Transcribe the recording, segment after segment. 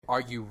Are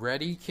you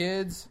ready,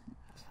 kids?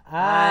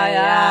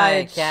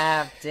 Aye,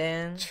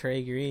 Captain.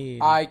 Trey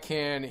Green. I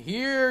can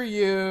hear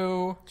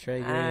you.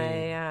 Trey Green.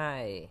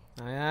 Aye.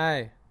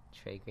 Aye.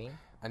 Trey Green.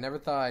 I never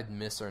thought I'd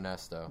miss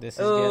Ernesto. This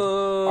is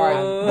Oh. All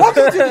right,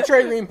 welcome to the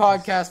Trey Green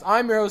podcast.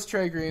 I'm your host,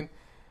 Trey Green.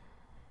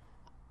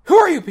 Who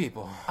are you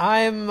people?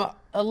 I'm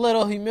a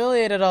little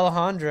humiliated,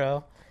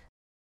 Alejandro.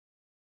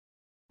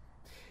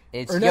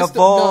 It's Ernesto-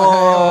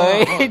 your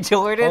no, boy,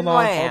 Jordan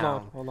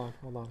Lamb. Hold on.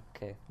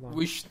 Okay.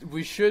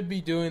 We should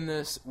be doing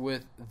this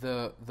with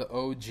the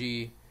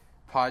OG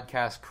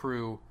podcast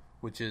crew,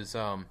 which is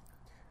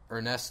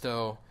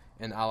Ernesto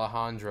and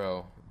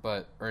Alejandro.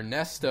 But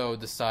Ernesto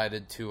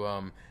decided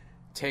to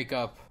take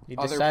up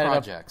other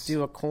projects. To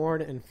do a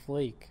corn and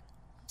flake.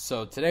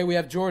 So today we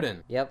have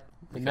Jordan. Yep.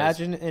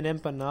 Imagine an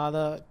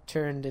empanada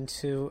turned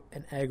into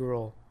an egg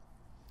roll.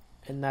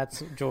 And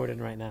that's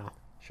Jordan right now.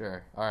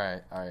 Sure. All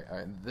right.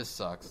 This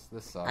sucks.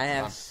 I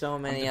have so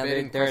many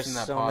other. There's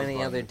so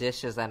many other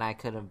dishes that I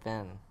could have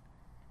been.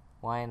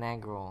 Why an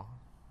egg roll?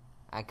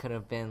 I could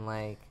have been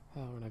like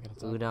we're not gonna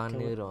talk. udon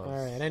noodles. All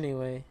right.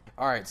 Anyway.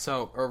 All right.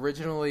 So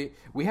originally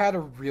we had a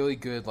really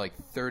good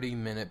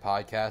 30-minute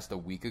podcast a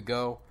week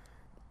ago.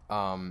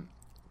 No,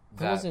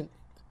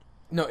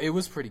 it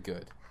was pretty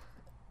good.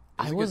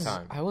 It was a good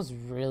time. I was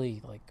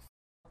really fucked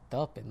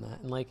up in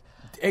that, and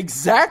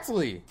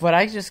exactly. But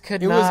I just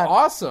could not. It was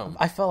awesome.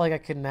 I felt like I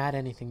couldn't add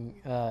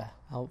anything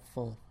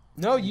helpful.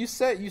 No, you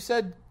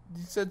said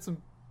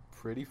some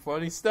pretty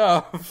funny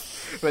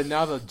stuff, but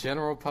now the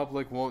general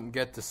public won't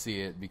get to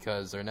see it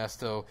because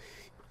Ernesto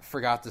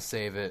forgot to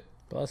save it.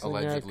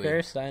 Allegedly,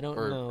 curse, I don't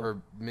know. Or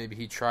maybe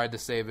he tried to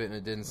save it and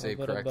it didn't save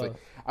correctly.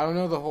 I don't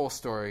know the whole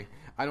story.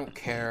 I don't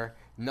care.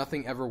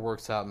 Nothing ever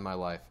works out in my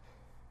life.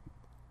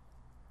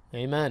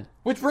 Amen.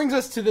 Which brings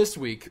us to this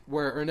week,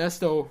 where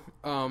Ernesto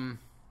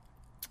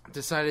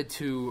decided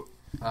to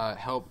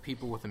help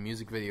people with a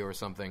music video or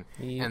something.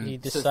 He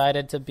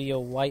decided to be a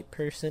white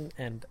person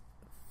and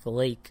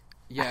flake.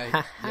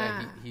 Yeah,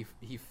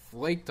 he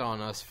flaked on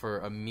us for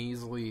a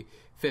measly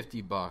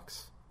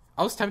 $50.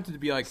 I was tempted to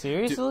be like,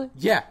 seriously?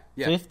 Yeah.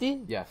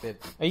 50? Yeah,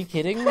 50. Are you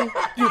kidding me?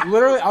 Dude,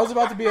 literally, I was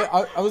about to be.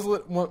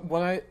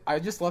 I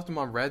just left him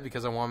on red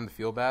because I want him to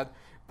feel bad.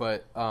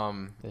 But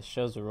this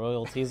shows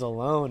royalties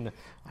alone.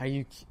 Are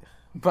you?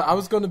 But I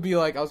was gonna be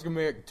like,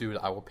 dude,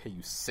 I will pay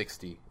you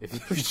 $60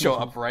 if you show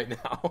up right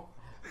now.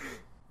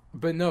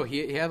 But no,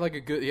 he had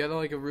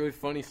a really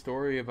funny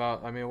story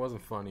about. I mean, it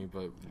wasn't funny,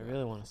 but I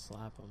really want to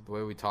slap him. The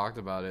way we talked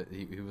about it,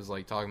 he was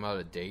talking about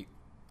a date,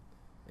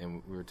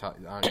 and we were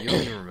talking. You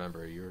don't even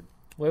remember. You were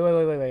Wait.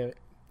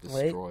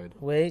 destroyed.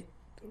 Wait.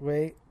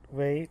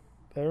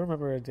 I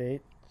remember a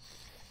date.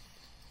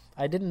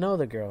 I didn't know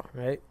the girl,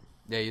 right?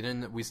 Yeah, you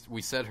didn't.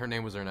 We said her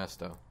name was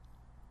Ernesto.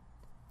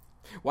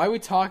 Why are we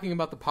talking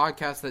about the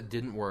podcast that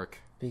didn't work?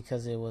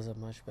 Because it was a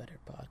much better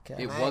podcast.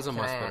 It was a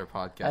much better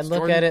podcast. I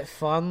look at it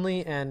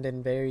fondly and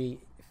in very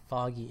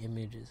foggy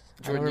images.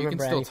 Jordan, you can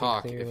still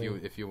talk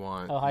if you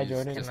want. Oh, hi,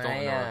 Jordan.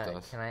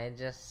 Can I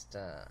just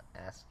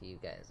ask you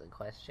guys a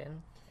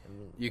question?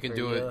 You can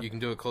do it. You can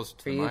do it closer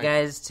to the mic. For you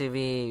guys to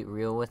be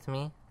real with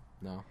me.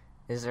 No.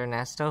 Is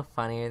Ernesto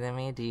funnier than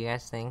me? Do you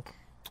guys think?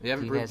 You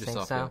haven't proved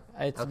yourself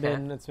yet.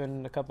 It's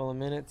been a couple of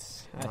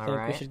minutes. I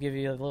think we should give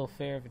you a little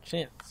fair of a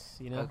chance.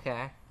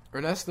 Okay.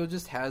 Ernesto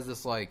just has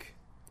this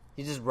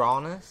You just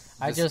rawness.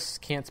 I just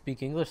can't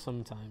speak English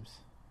sometimes.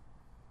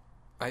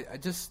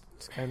 It's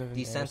kind of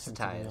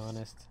desensitized. To be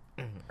honest.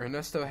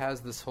 Ernesto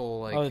has this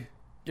whole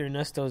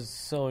Ernesto's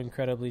so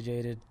incredibly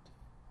jaded.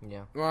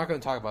 Yeah. We're not going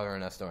to talk about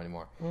Ernesto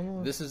anymore.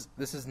 Mm. This is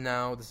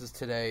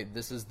today.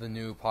 This is the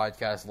new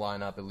podcast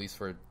lineup, at least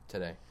for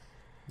today.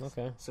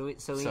 Okay. So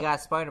we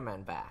got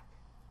Spider-Man back.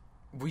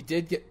 We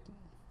did get.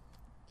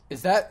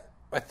 Is that?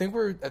 I think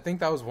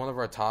that was one of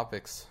our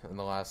topics in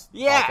the last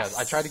podcast.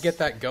 I tried to get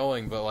that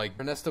going, but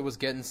Ernesto was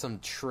getting some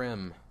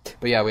trim.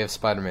 But yeah, we have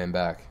Spider-Man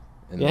back.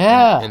 In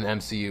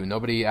MCU,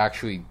 nobody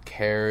actually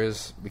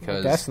cares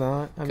because that's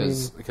not.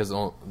 Because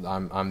I'm the I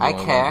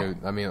only care. one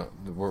who. I mean,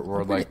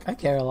 we're I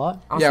care a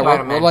lot.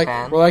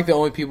 We're the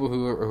only people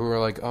who are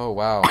like, oh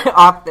wow,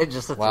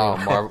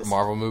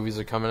 Marvel movies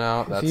are coming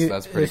out.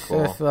 That's pretty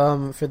cool. If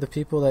for the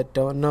people that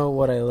don't know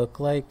what I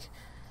look like,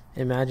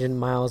 imagine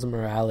Miles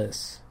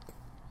Morales,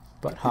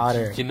 but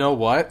hotter. You know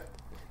what?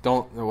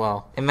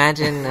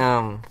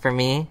 Imagine for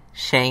me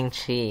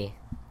Shang-Chi.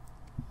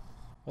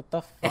 What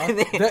the fuck?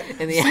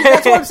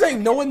 That's what I'm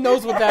saying. No one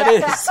knows what that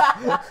is.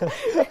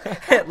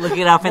 Look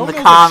it up in the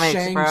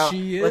comics, bro.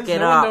 Look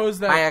it up.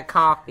 Buy a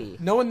copy.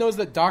 No one knows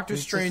that Doctor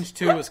Strange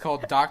 2 is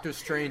called Doctor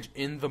Strange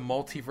in the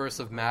Multiverse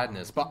of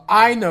Madness. But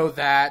I know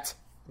that.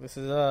 This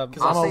is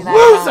because I'm a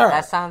loser.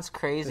 That sounds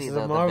crazy. This is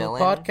a Marvel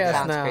podcast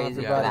sounds now.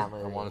 Crazy for that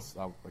movie. I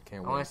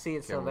want to see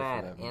it so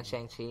bad. And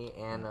Shang-Chi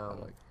and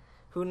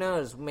who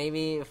knows?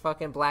 Maybe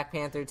fucking Black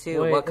Panther 2.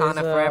 Wakanda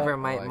Forever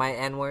might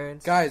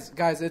N-words. Guys,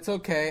 it's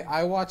okay.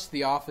 I watched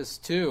The Office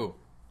too.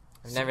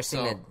 I've never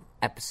seen an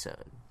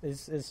episode.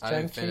 Is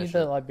Shang-Chi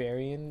the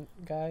librarian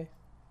guy?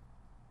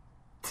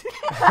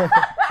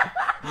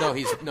 No,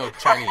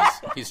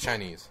 Chinese. He's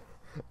Chinese.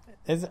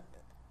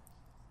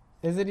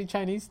 Isn't he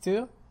Chinese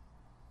too?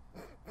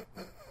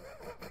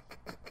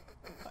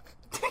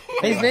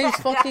 His name's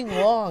fucking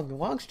Wong.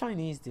 Wong's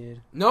Chinese,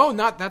 dude. No,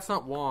 that's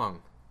not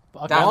Wong.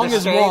 Okay. Wong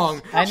is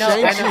Wong. I know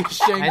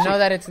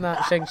that it's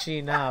not Shang-Chi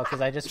now because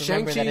I just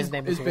remember that his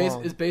name is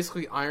Wong. Is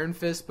basically Iron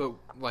Fist, but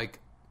like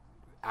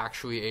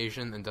actually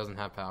Asian and doesn't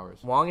have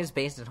powers. Wong is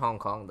based in Hong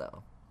Kong,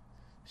 though.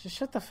 Just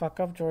shut the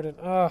fuck up, Jordan.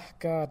 Oh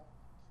God,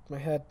 my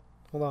head.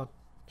 Hold on,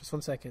 just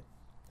 1 second.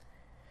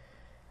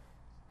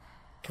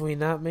 Can we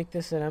not make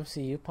this an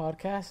MCU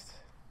podcast?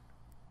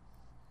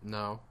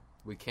 No.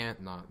 We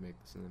can't not make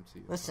this an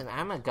MCU. Listen,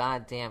 I'm a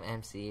goddamn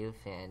MCU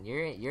fan.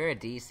 You're a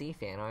DC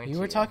fan, aren't you? You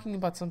were talking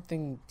about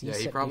something decent.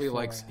 Yeah, he probably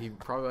before.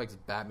 likes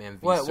Batman v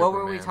What Superman.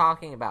 were we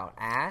talking about?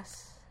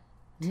 Ass?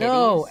 Titties?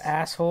 No,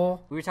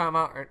 asshole. We were talking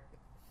about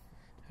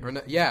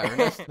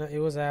Ernesto. No, it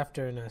was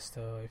after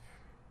Ernesto.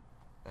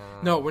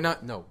 No, we're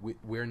not. No,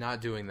 we're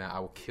not doing that. I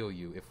will kill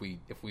you if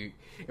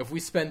we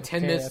spend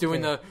 10 minutes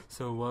doing the.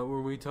 So what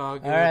were we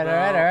talking about?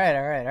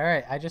 All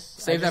right. I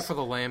just save that for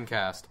the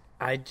Lambcast.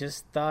 I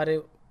just thought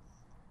it.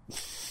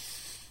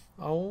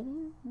 Oh.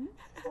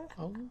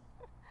 I'm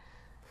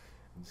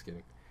just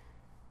kidding.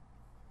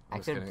 I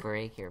could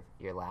break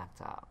your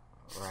laptop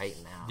right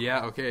now.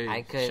 Yeah, okay.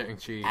 I could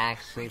Shang-Chi.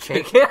 actually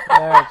pick it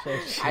up.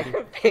 I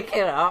could pick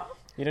it up.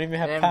 You don't even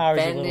have powers,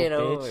 bend you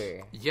little it bitch.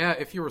 over. Yeah,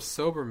 if you were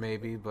sober,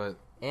 maybe, but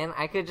And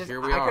I could just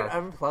could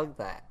unplug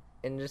that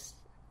and just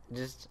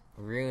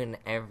ruin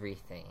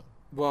everything.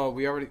 Well,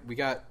 we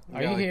got.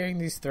 Are you hearing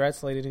these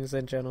threats, ladies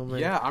and gentlemen?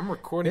 Yeah, I'm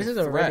recording. This is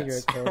threats. already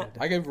recorded.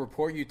 I could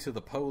report you to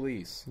the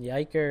police.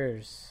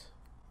 Yikers,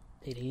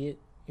 idiot!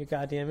 You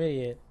goddamn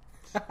idiot!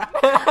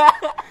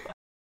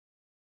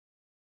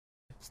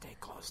 Stay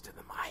close to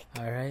the mic.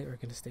 All right, we're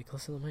gonna stay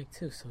close to the mic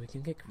too, so we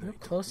can get real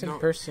close in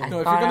person. No,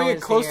 if you're gonna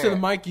get close to the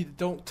mic, you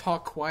don't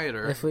talk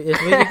quieter. If we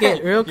could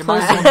get real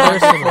close in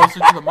person, closer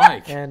to the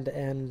mic,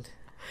 and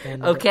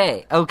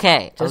okay,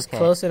 just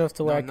close enough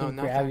to where I can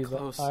not grab you.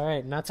 close. All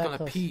right, not it's that gonna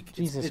close. peak.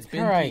 Jesus it's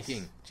Christ! Been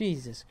peaking.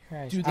 Jesus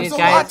Christ! Dude, Dude, there's a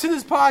guys, lot to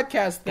this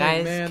podcast thing,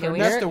 guys, man. can we-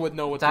 Ernesto would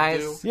know what to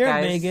do. You're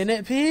Guys. making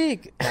it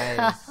peak.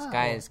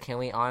 guys, can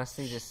we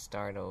honestly just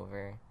start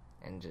over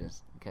and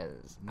just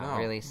because I'm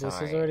really sorry.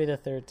 This is already the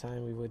third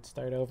time we would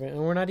start over, and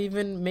we're not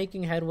even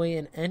making headway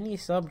in any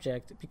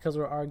subject because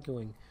we're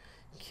arguing.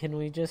 Can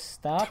we just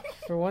stop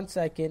for 1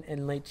 second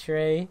and let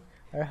Trey,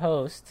 our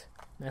host,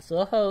 nice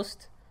little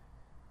host,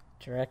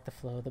 direct the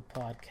flow of the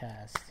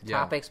podcast? Yeah.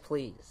 Topics,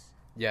 please.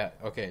 Yeah.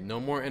 Okay. No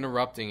more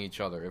interrupting each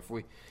other.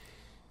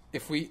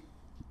 If we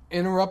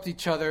interrupt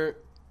each other,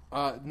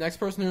 next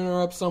person who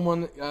interrupts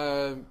someone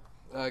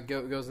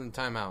goes in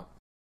timeout.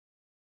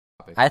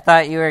 I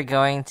thought you were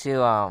going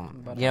to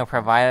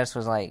provide us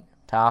with like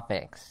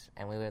topics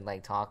and we would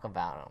like talk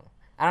about them.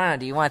 I don't know.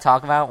 Do you want to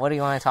talk about? What do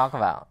you want to talk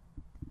about?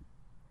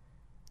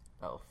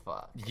 Oh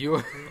fuck!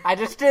 I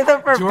just did the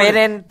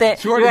forbidden thing.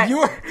 Jordan,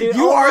 you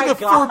are the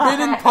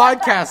forbidden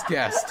podcast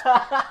guest.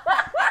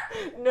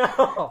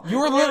 No,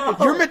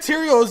 your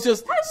material is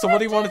just. So what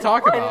do you want to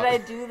talk about? Why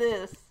did I do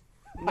this?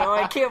 No,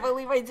 I can't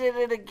believe I did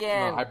it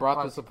again. No, I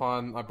brought this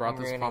upon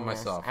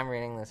myself. I'm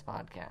reading this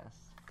podcast.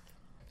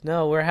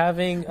 No, we're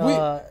having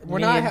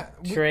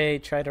Trey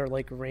try to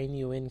like rein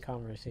you in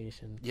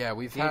conversation. Yeah,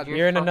 we've Dude, had.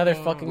 You're in another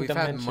fucking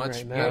dimension had much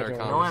right better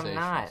now. No, I'm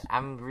not.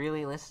 I'm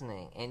really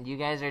listening, and you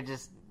guys are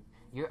just.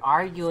 You're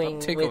arguing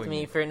with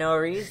me for no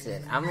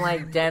reason. I'm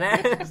like,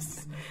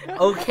 Dennis,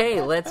 okay,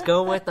 let's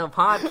go with the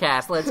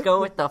podcast. Let's go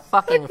with the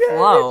fucking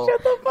flow.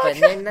 But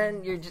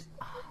then you're just...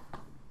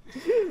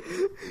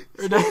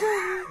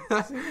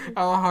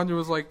 Alejandro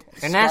was like,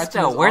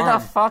 Ernesto, where the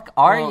fuck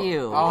are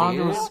you?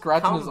 Alejandro was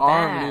scratching his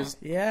arm and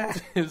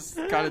he was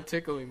kind of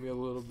tickling me a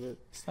little bit.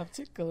 Stop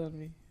tickling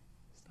me.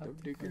 Stop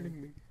tickling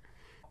me.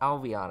 I'll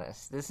be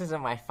honest, this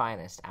isn't my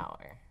finest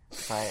hour.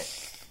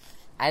 But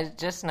I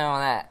just know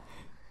that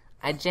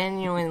I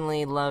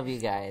genuinely love you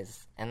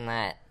guys, and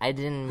that I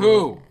didn't.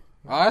 Who?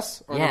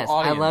 Us? Or yes, the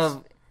audience? I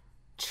love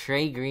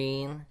Trey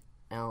Green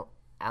and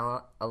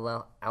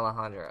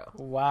Alejandro.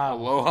 Wow.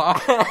 Aloha.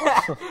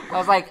 I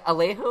was like,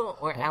 Alejo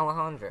or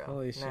Alejandro?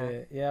 Holy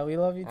shit. Yeah, we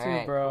love you too,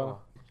 right, bro.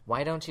 cool.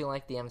 Why don't you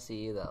like the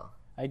MCU though?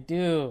 I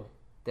do.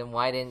 Then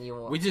why didn't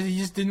you? You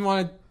just didn't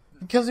want to.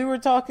 Because we were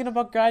talking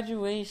about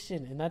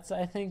graduation, and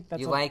I think that's.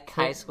 You like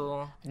high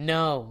school?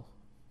 No.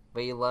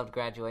 But you loved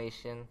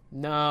graduation?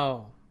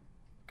 No.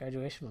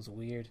 Graduation was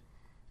weird.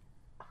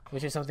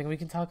 Which is something we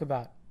can talk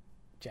about,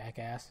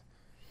 jackass.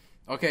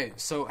 Okay,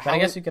 so but I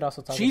guess we could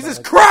also talk Jesus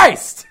about...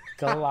 Christ!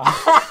 Go on.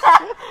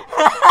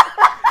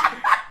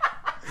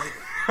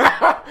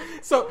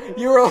 So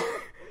you're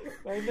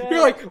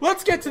like,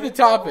 let's get to the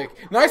topic.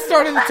 And I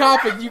started the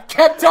topic, you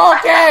kept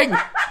talking!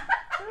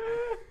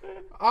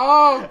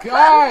 Oh,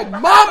 God!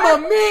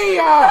 Mamma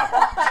mia!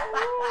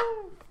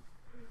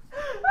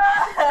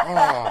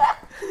 Oh.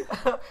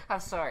 I'm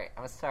sorry,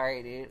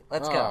 dude.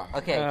 Let's go.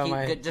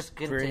 Okay, just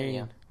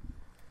continue.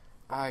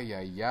 Ay,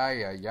 ay,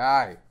 ay, ay,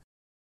 ay.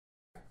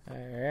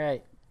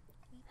 Alright.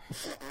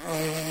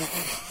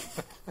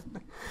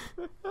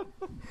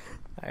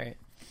 Alright.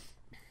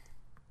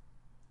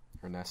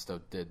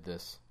 Ernesto did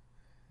this.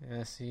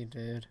 Yes, he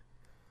did.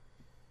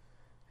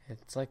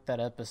 It's like that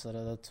episode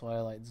of The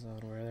Twilight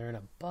Zone where they're in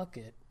a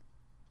bucket.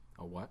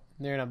 A what?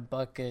 They're in a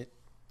bucket.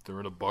 They're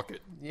in a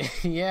bucket.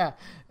 Yeah,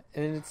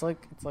 and it's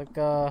like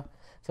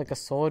a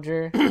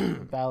soldier,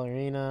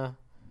 ballerina,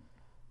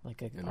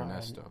 like a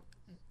Ernesto.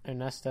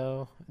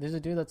 Ernesto. There's a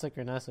dude that's like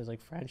Ernesto. He's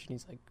like French and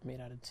he's like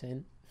made out of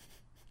tin.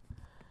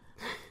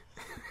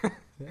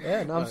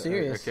 Yeah, no, I'm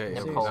serious. Okay,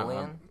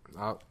 Napoleon.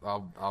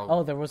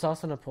 Oh, there was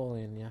also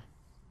Napoleon. Yeah.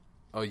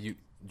 Oh,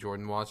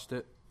 Jordan watched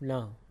it?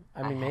 No,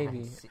 I mean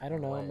maybe. I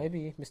don't know.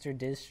 Maybe Mr.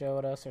 Diz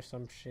showed us or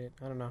some shit.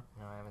 I don't know.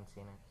 No, I haven't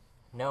seen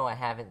it. No, I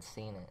haven't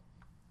seen it.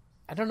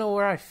 I don't know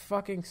where I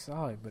fucking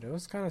saw it, but it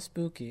was kind of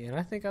spooky, and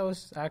I think I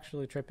was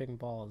actually tripping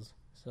balls.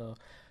 So,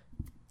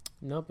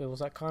 nope, it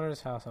was at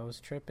Connor's house. I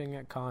was tripping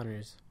at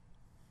Connor's,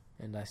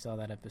 and I saw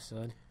that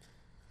episode.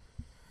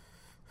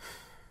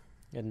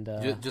 And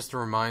just a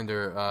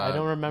reminder, I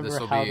don't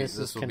remember how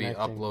this will be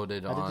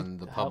uploaded on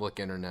the public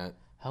internet.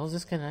 How is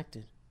this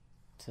connected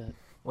to?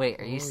 Wait,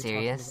 are you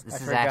serious?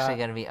 This is actually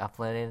going to be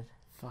uploaded?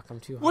 Fuck, I'm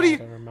too high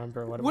to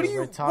remember what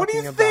we're talking about. What do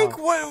you think?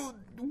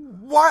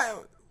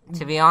 What?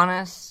 To be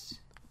honest,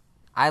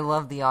 I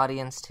love the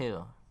audience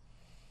too.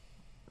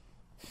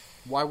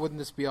 Why wouldn't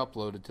this be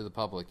uploaded to the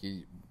public?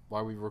 Why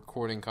are we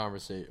recording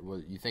conversation?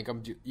 What, you think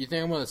I'm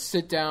going to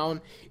sit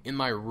down in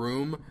my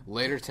room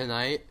later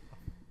tonight?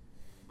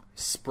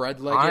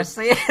 Spread-legged?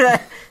 Honestly,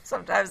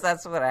 sometimes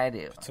that's what I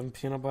do. Put some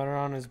peanut butter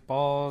on his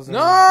balls. And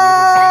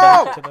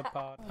no! To the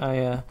pot.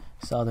 I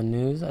saw the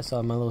news. I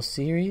saw my little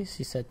series.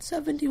 He said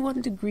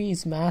 71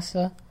 degrees,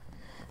 massa.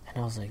 And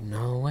I was like,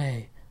 no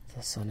way.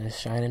 The sun is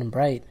shining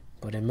bright,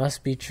 but it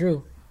must be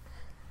true.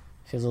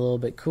 Feels a little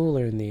bit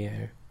cooler in the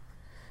air.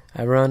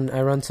 I run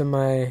to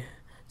my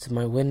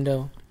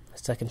window, the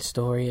second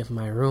story of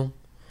my room,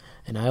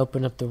 and I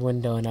open up the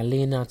window and I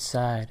lean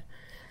outside.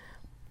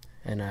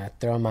 And I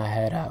throw my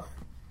head out,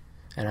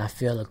 and I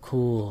feel a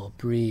cool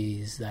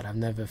breeze that I've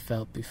never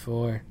felt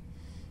before.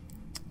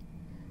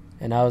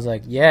 And I was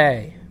like,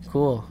 yay,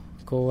 cool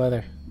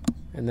weather.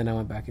 And then I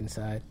went back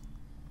inside.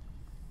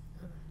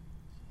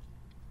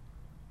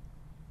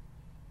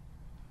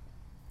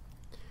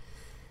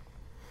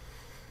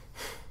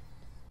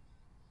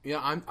 Yeah,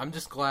 I'm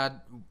just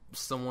glad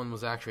someone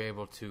was actually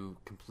able to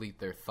complete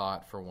their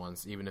thought for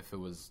once, even if it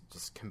was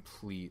just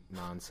complete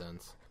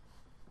nonsense.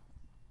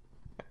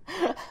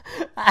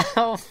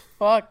 Oh,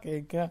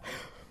 fucking God.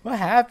 What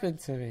happened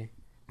to me?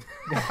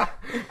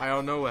 I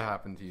don't know what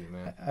happened to you,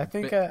 man. I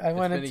think I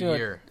went into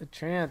a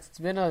trance.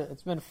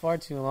 It's been far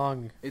too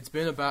long.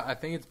 I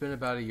think it's been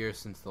about a year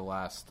since the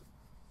last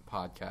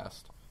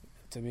podcast.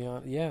 To be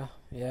honest,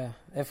 yeah.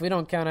 If we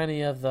don't count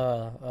any of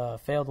the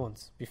failed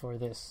ones before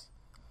this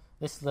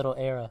little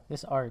era,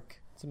 this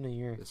arc, it's been a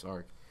year. This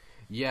arc.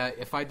 Yeah,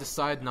 if I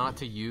decide not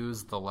to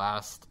use the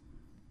last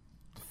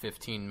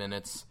 15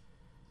 minutes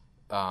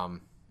of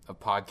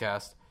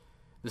podcast,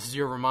 this is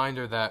your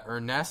reminder that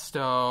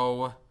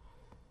Ernesto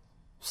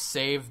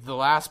saved the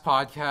last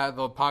podcast.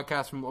 The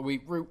podcast from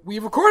we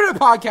recorded a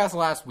podcast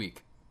last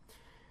week,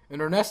 and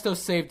Ernesto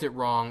saved it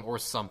wrong or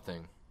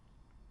something,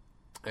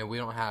 and we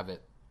don't have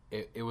it.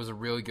 It was a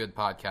really good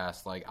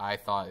podcast. Like, I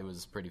thought it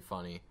was pretty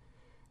funny.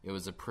 It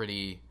was a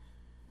pretty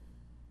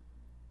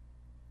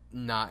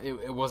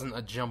it wasn't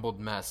a jumbled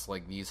mess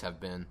like these have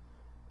been.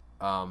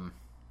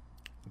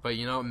 But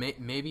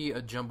maybe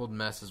a jumbled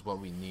mess is what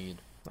we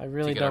need. I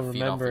really don't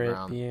remember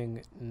it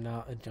being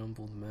not a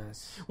jumbled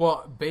mess.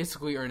 Well,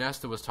 basically,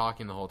 Ernesto was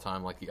talking the whole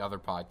time like the other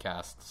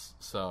podcasts,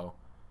 so...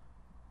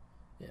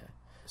 Yeah.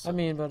 So. I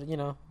mean, but,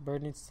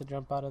 bird needs to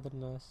jump out of the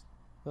nest.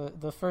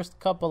 The first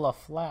couple of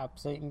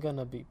flaps ain't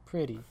gonna be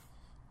pretty.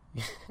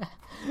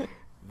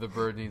 The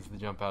bird needs to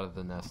jump out of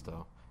the nest,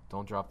 though.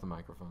 Don't drop the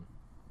microphone.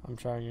 I'm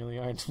trying really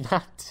hard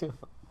not to.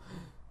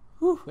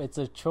 Whew, it's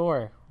a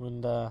chore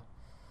when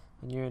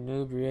you're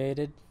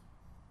inebriated.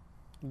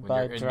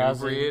 By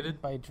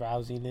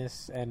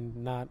drowsiness and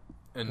not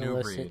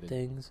illicit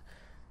things.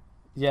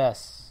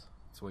 Yes.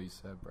 That's what you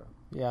said, bro.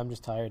 Yeah, I'm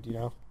just tired,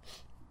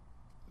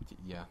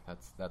 Yeah,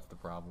 that's the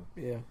problem.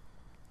 Yeah.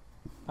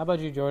 How about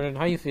you, Jordan?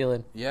 How you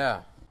feeling?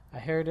 Yeah. I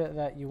heard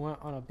that you went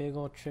on a big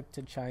old trip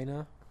to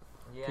China.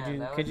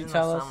 Yeah, could you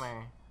tell us?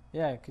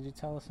 Yeah, could you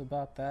tell us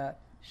about that?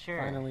 Sure.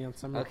 Finally on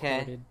some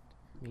recorded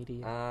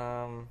media.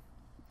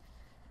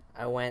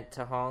 I went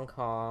to Hong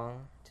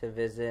Kong to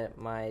visit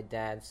my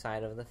dad's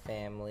side of the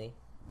family.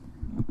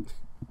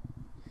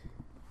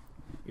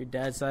 Your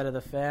dad's side of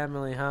the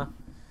family, huh?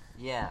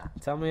 Yeah.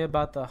 Tell me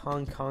about the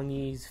Hong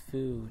Kongese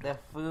food. The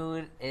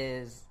food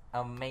is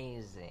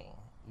amazing.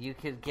 You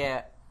could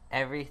get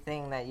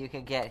everything that you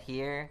could get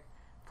here,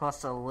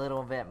 plus a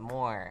little bit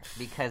more,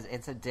 because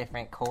it's a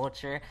different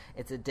culture.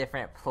 It's a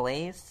different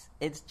place.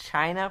 It's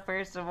China,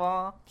 first of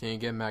all. Can you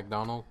get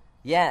McDonald's?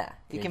 Yeah.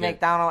 You can get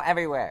McDonald's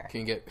everywhere.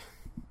 Can you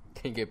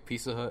get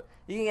Pizza Hut?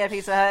 You can get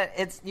Pizza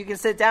Hut. You can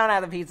sit down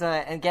at the Pizza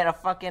Hut and get a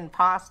fucking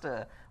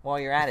pasta while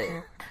you're at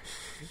it.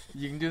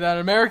 You can do that in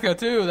America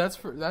too.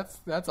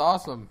 That's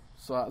awesome.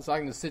 So I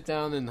can just sit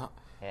down in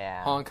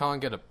Hong Kong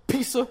and get a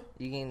pizza.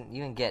 You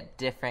can get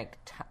different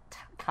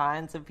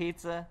kinds of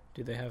pizza.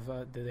 Do they have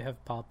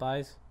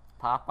Popeyes?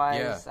 Popeyes?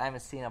 Yeah. I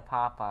haven't seen a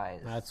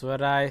Popeyes. That's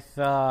what I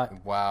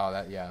thought.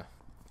 Wow,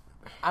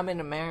 I'm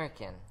an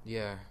American.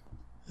 Yeah.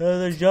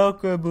 The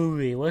Joker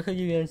movie. What could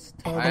you guys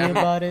tell me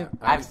about it?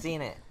 I've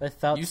seen it.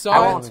 You saw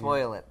I it? won't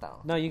spoil it though.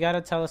 No, you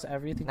gotta tell us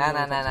everything. No.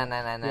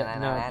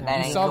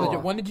 You saw cool.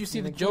 when did you see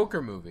the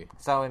Joker movie?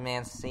 Saw with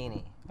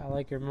Mancini. I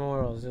like your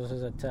morals. This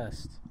is a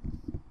test.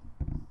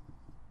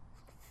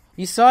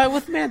 You saw it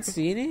with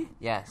Mancini?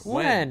 Yes.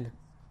 When?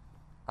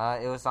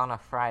 It was on a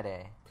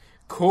Friday.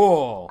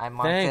 Cool. I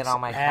marked Thanks, it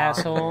on my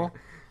asshole.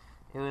 calendar.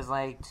 It was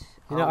like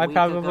I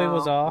probably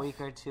was off. A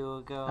week or two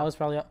ago. I was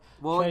probably off.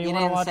 Well, Trey, you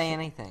didn't say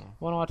anything.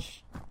 Want to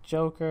watch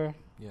Joker?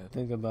 Yeah.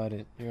 Think about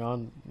it. You're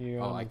on.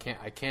 I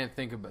can't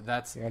think about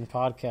that's. You're on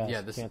podcast.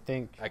 Yeah, can't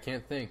think. I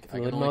can't think.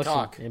 Fluid I can only motion.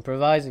 talk.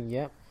 Improvising.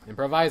 Yep.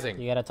 Improvising.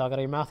 You gotta talk out of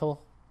your mouth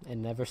hole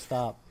and never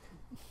stop.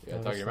 You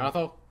gotta talk your mouth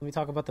hole. Let me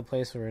talk about the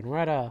place we're in.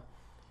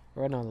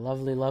 We're in a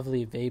lovely,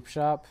 lovely vape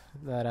shop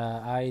that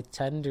I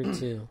tender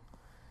to,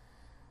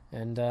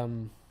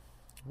 and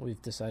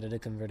we've decided to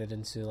convert it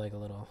into like a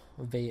little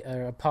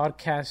a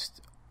podcast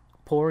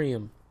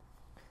porium.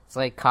 It's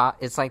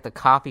like the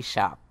coffee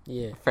shop.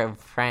 Yeah. For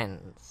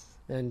friends.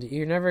 And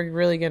you're never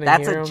really gonna.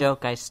 That's hear a him.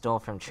 joke I stole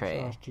from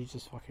Trey. Oh,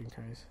 Jesus fucking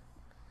Christ!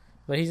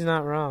 But he's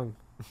not wrong.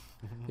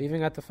 We even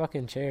got the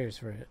fucking chairs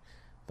for it.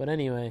 But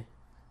anyway,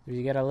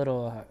 we got a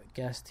little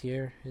guest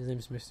here. His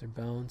name's Mr.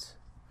 Bones.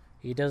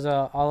 He does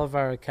all of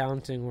our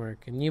accounting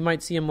work, and you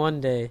might see him one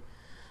day,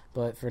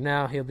 but for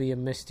now he'll be a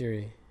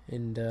mystery.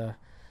 And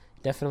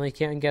definitely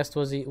can't guess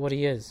what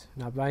he is.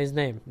 Not by his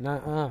name.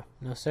 No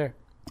sir.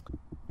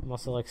 I'm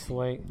also like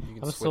swaying.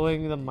 I'm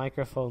swaying the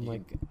microphone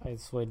like I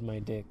swayed my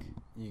dick.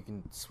 You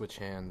can switch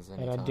hands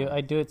anytime. And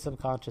I do it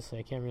subconsciously.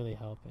 I can't really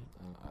help it.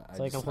 It's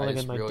like I'm holding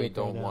in my really dick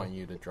don't right want now.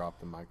 you to drop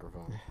the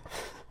microphone.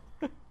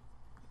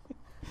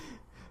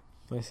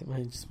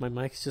 My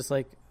mic's just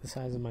like the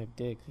size of my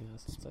dick. You know,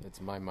 so it's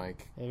my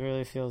mic. It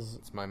really feels.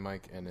 It's my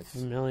mic, and it's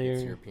familiar.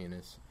 It's your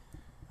penis.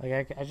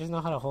 Like I just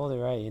know how to hold it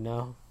right. You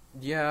know.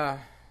 Yeah,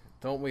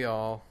 don't we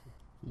all?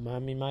 I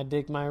mean, my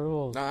dick, my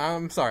rules. No,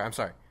 I'm sorry.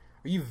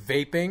 Are you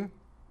vaping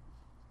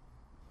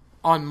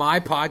on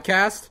my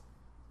podcast?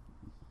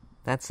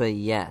 That's a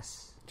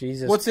yes.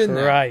 Jesus What's in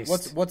Christ.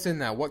 that? What's in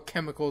that? What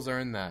chemicals are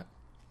in that?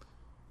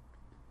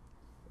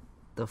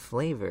 The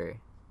flavor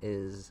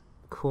is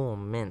cool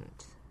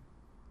mint.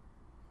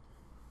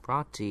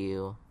 Brought to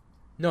you.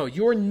 No,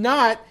 you're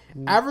not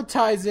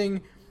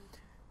advertising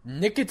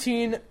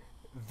nicotine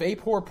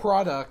vapor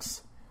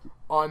products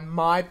on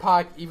my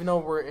pod. Even though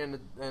we're in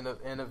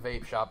a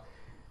vape shop,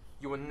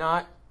 you will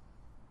not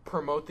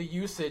promote the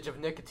usage of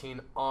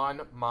nicotine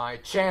on my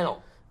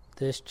channel.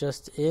 This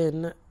just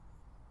in: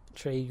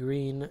 Trey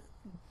Green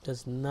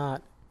does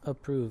not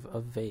approve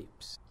of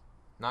vapes.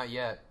 Not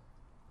yet.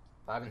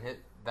 I haven't hit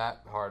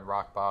that hard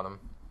rock bottom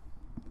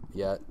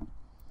yet.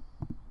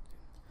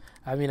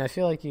 I mean, I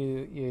feel like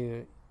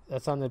you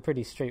that sounded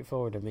pretty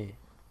straightforward to me.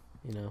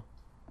 You know,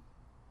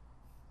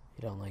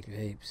 you don't like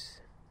vapes.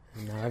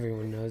 Now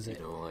everyone knows it.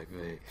 You don't like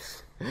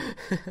vapes.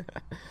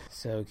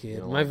 So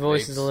cute. My like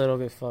voice vapes? Is a little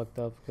bit fucked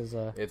up because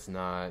it's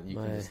not. You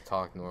can just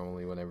talk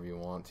normally whenever you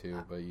want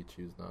to, but you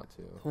choose not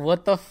to.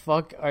 What the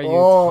fuck are you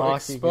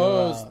talking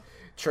exposed. about?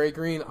 Trey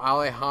Green,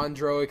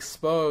 Alejandro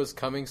exposed,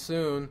 coming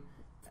soon.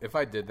 If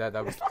I did that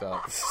would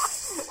suck.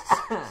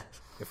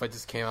 If I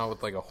just came out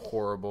with like a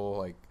horrible,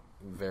 like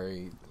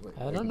very.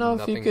 I don't know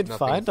if you could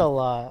find a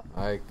lot.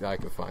 I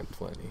could find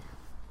plenty.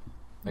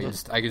 I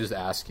could just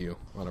ask you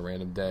on a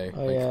random day,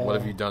 what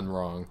have you done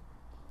wrong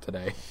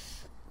today?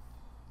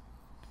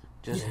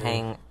 Just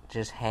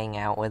hang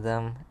out with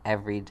them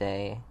every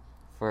day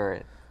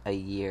for a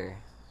year,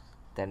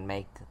 then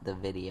make the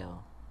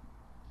video.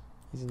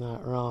 He's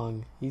not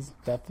wrong. He's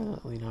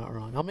definitely not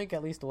wrong. I'll make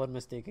at least one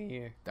mistake a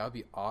year. That would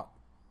be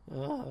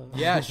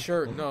Yeah,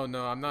 sure. No,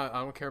 I'm not.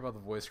 I don't care about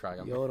the voice crack.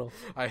 Yodel.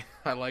 I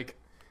like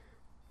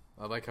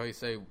how you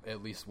say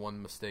at least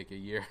one mistake a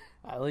year.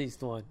 At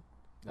least one.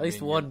 At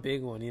least one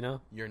big one, you know?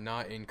 You're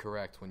not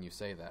incorrect when you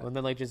say that. And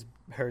then, like, just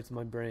hurts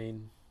my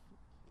brain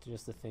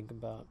just to think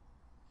about.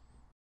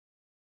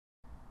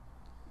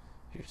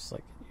 You're just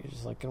like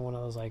in one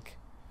of those, like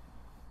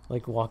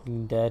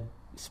Walking Dead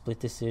split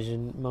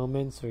decision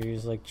moments where you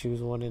just, like,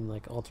 choose one and,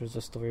 like, alters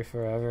the story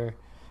forever.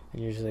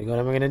 And you're just like, what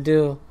am I going to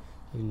do?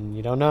 And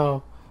you don't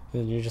know.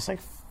 And you're just like,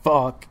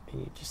 fuck.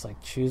 And you just,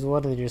 like, choose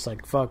one and you're just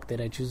like, fuck,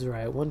 did I choose the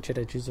right one? Should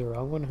I choose the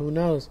wrong one? Who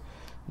knows?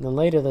 And then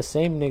later, the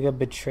same nigga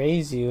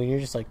betrays you, and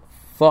you're just like,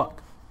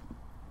 fuck.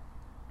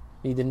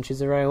 You didn't choose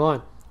the right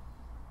one.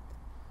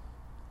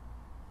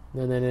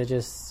 And then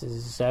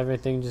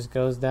everything just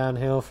goes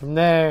downhill from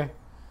there.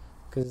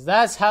 Because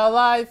that's how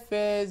life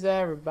is,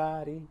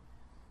 everybody.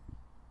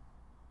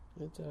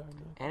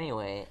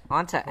 Anyway,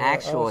 on to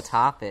actual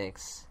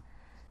topics.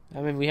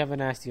 I mean, we haven't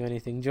asked you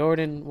anything.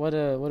 Jordan,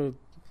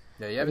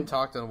 yeah, you haven't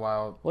talked in a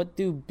while. What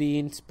do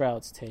bean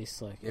sprouts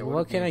taste like? Yeah,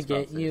 what can I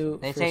get you?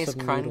 They taste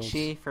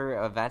crunchy for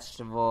a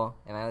vegetable,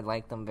 and I would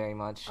like them very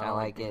much. I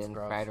like it in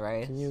fried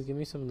rice. Can you give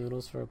me some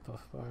noodles for a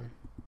puff bar?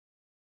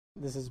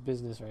 This is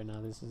business right now.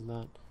 This is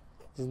not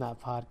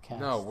podcast.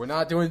 No, we're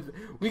not doing.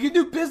 We can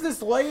do business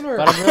later.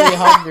 But I'm really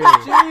hungry.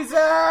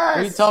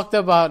 Jesus! We talked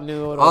about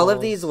noodles. All of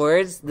these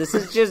words. This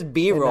is just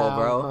B-roll,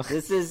 bro.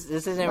 This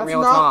isn't That's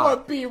real not talk.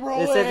 what B-roll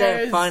This is.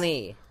 isn't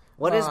funny.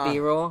 What is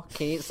B-roll?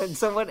 Can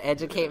someone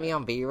educate me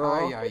on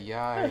B-roll?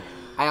 Ay.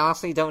 I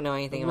honestly don't know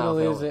anything about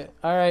lose it.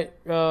 All right,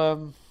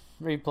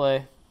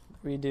 replay.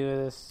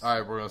 Redo this. All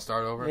right, we're gonna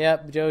start over.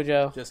 Yep,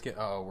 JoJo. Just get.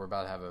 Oh, we're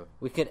about to have a.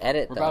 We could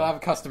edit. We're about to have a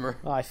customer.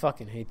 Oh, I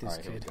fucking hate this All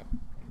right, kid.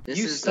 This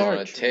you is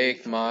start.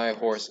 Take my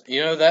horse.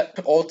 You know that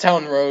Old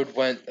Town Road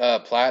went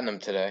platinum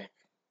today.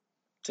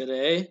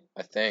 Today?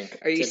 I think.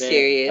 Are you Today.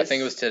 serious? I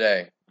think it was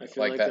today. I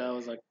feel like that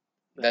was like...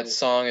 That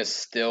song is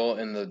still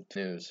in the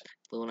news.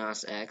 Lil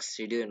Nas X,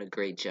 you're doing a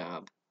great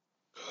job.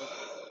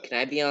 Can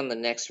I be on the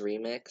next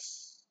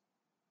remix?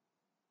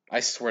 I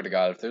swear to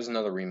God, if there's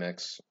another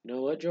remix. You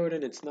know what,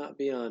 Jordan? It's not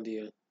beyond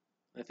you.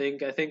 I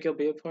think you'll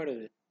be a part of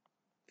it.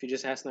 If you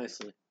just ask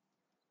nicely.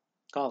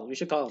 Call him. We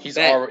should call him. He's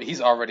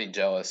already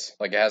jealous.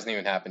 Like, it hasn't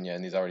even happened yet,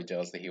 and he's already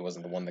jealous that he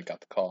wasn't the one that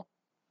got the call.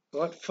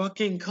 What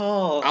fucking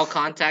call? I'll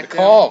contact The him.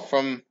 call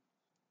from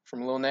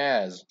Lil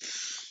Nas.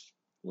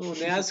 Little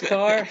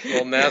NASCAR?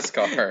 Lil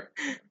NASCAR.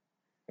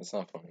 That's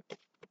not funny.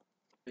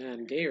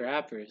 Man, gay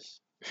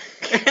rappers.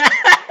 Hey,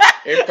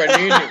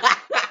 Panini.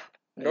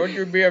 Don't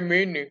you be a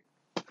meanie.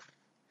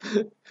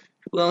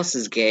 Who else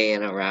is gay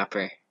and a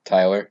rapper?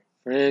 Tyler.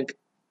 Frank.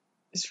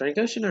 Is Frank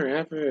Ocean a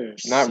rapper?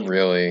 Not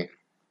really.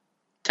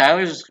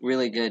 Tyler's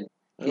really good.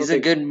 He's a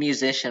good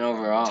musician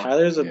overall.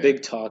 Tyler's a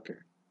big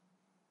talker.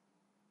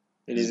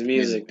 And his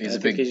music.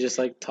 He's just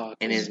like talking.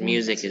 And his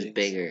music is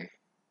bigger.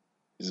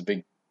 He's a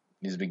big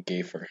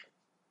gayfer.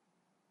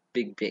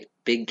 Big gay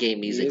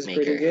music He's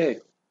maker. pretty gay.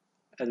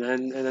 And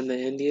then the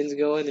Indians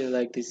go in and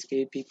they're like, these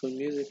gay people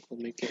music will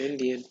make it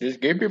Indian. There's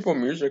gay people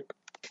music.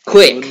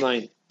 Quick!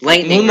 Moonlight.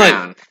 Lightning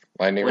round.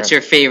 Lightning What's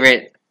round. your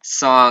favorite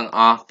song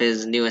off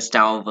his newest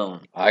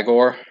album?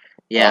 Igor?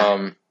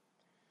 Yeah.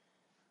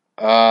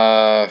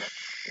 I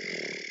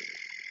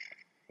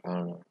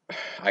don't know.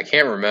 I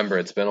can't remember.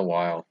 It's been a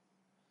while.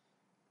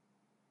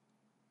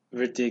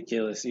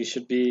 Ridiculous. You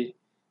should be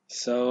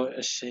so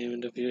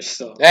ashamed of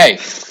yourself. Hey!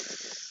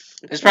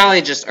 It's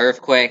probably just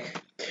Earthquake.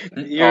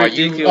 You're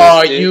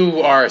ridiculous, dude.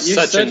 You are You're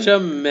such a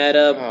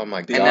meta. Oh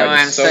my God. I know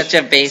I'm such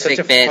a basic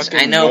bitch.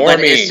 I know,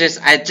 but it's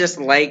I just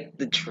like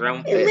the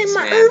trumpets,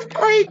 man.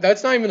 Earthquake.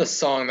 That's not even a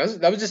song.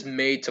 That was just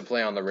made to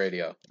play on the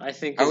radio. I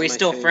think. Are we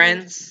still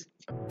friends?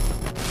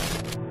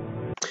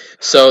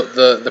 So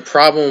the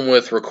problem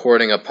with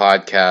recording a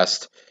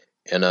podcast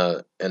in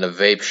a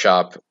vape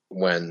shop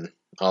when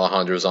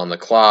Alejandro's on the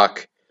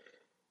clock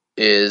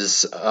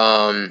is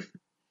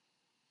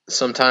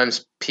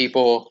sometimes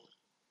people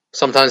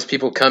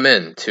come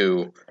in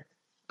to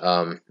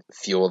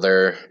fuel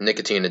their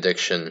nicotine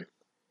addiction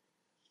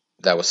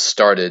that was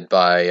started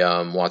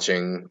by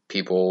watching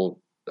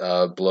people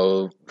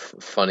blow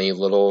funny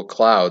little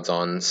clouds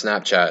on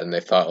Snapchat, and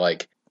they thought,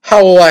 like,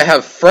 how will I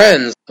have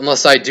friends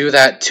unless I do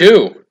that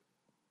too?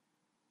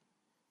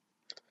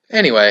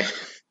 Anyway,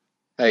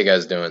 how you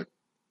guys doing?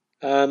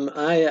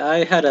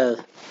 I had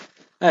a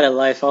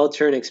life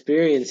altering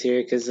experience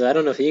here because I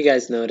don't know if you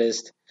guys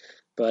noticed,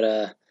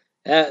 but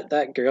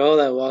that girl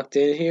that walked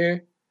in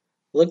here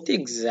looked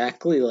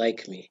exactly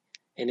like me,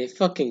 and it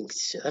fucking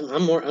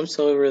I'm more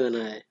sober than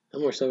I've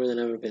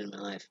ever been in my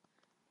life.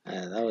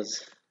 It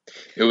was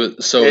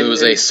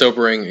a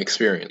sobering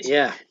experience.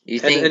 Yeah,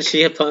 you think? And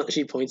she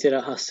pointed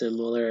out how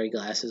similar her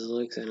glasses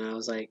looked, and I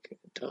was like,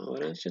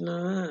 don't you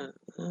know that?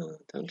 Oh,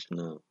 don't you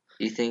know?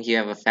 You think you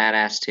have a fat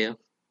ass too?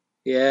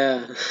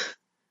 Yeah,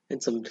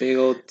 and some big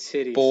old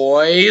titties.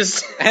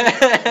 Boys,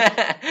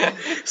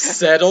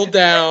 settle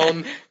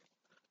down.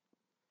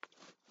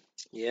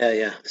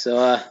 Yeah.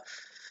 So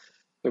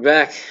we're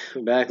back.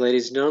 We're back,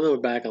 ladies and gentlemen. We're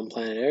back on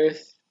planet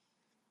Earth.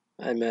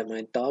 I met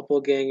my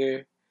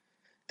doppelganger.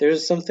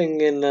 There's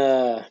something in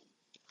what's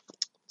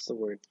the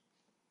word?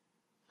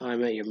 How I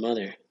Met Your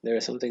Mother. There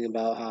was something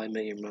about How I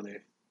Met Your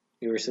Mother.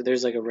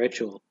 There's like a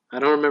ritual. I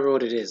don't remember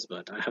what it is,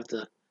 but I have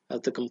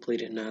to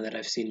complete it now that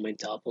I've seen my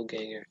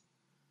doppelganger.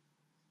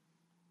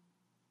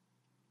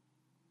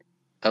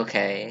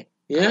 Okay.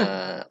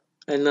 Yeah.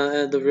 And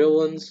the real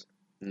ones?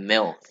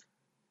 MILF.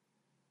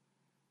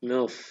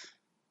 MILF.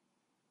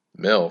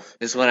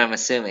 Is what I'm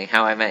assuming.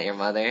 How I Met Your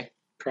Mother.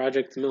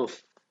 Project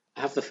MILF.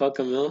 I have to fuck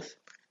a MILF?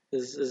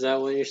 Is that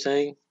what you're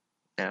saying?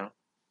 No.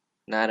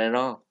 Not at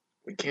all.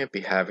 We can't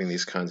be having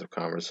these kinds of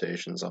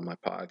conversations on my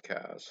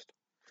podcast.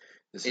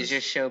 Is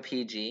your show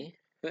PG?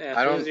 Yeah,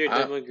 I don't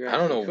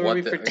know what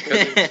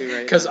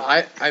because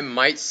I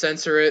might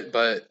censor it,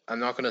 but I'm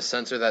not going to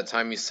censor that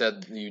time you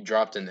said you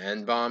dropped an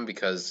N-bomb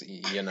because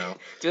you know.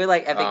 Do it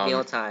like Epic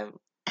Mealtime.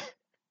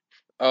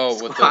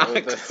 Oh, with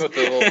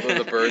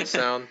the bird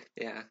sound.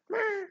 Yeah.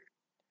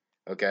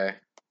 Okay.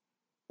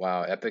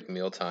 Wow, Epic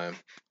Mealtime.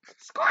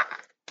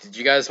 Did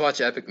you guys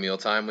watch Epic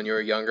Mealtime when you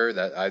were younger?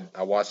 That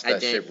I watched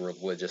that shit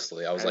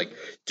religiously. I was like,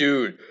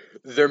 dude,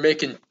 they're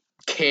making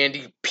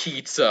candy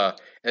pizza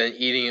and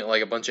eating it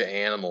like a bunch of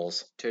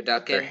animals with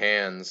their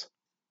hands.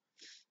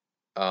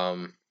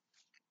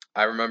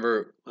 I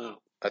remember. Wow.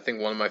 I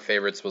think one of my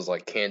favorites was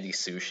like candy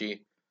sushi.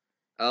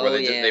 Oh, where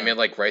yeah. they made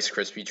like Rice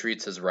Krispie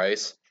treats as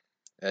rice,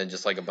 and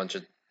just like a bunch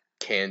of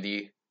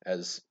candy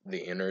as the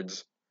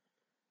innards,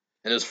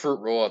 and it was fruit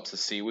roll ups of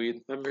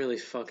seaweed. I'm really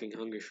fucking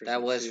hungry for That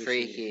some was sushi.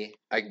 freaky.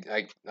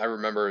 I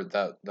remember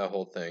that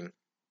whole thing.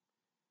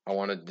 I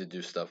wanted to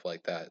do stuff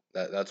like that.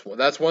 That's one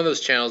of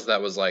those channels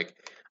that was like,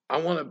 I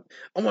want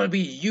to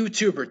be a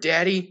YouTuber,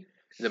 Daddy.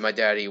 And then my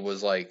daddy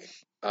was like,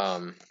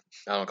 I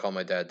don't call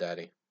my dad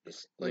Daddy.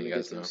 Just I'm let you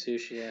gonna guys get know. some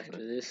sushi after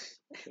this.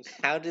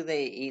 How do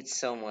they eat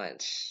so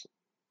much?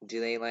 Do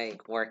they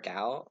like work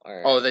out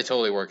or? Oh, they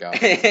totally work out.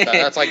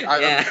 That's like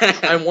Yeah.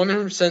 I'm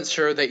 100%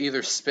 sure they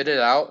either spit it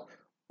out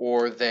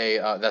or they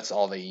that's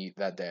all they eat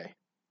that day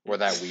or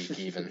that week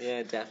even.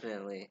 Yeah,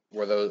 definitely.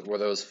 Were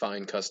those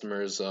fine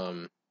customers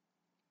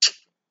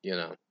you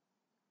know.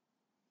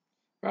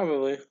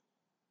 Probably.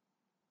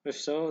 If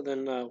so,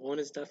 then one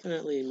is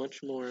definitely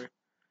much more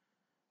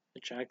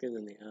attractive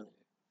than the other.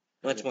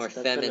 Much more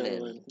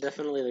feminine.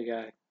 Definitely the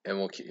guy. And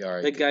we'll keep, all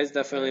right. The guy's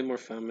definitely more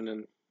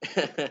feminine.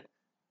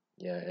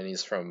 Yeah, and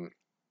he's from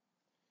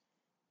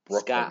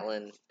Brooklyn.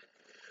 Scotland.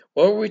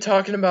 What were we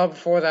talking about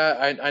before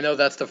that? I know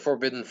that's the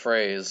forbidden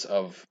phrase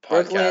of podcasts.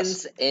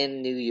 Brooklyn's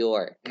in New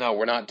York. No,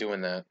 we're not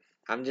doing that.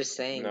 I'm just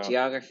saying, No.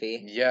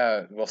 geography.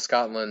 Yeah, well,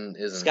 Scotland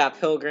isn't. Scott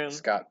Pilgrim.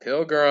 Scott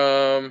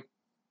Pilgrim.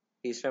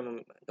 He's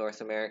from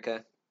North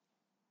America.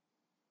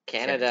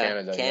 Canada.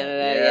 Canada,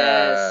 yeah.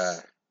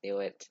 Yes. Knew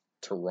it.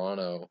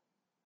 Toronto.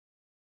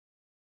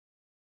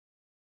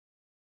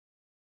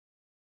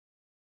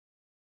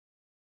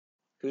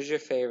 Who's your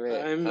favorite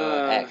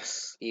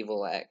X?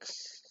 Evil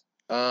X.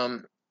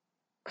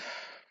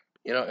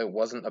 You know, it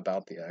wasn't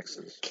about the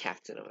X's.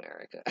 Captain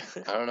America.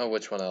 I don't know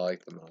which one I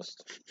like the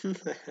most.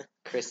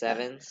 Chris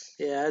Evans.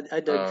 Yeah,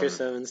 I dug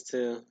Chris Evans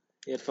too.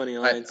 He had funny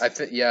lines. I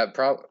think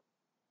probably.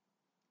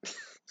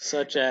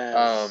 Such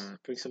as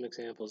bring some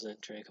examples in,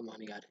 Trey. Come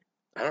on, you got it.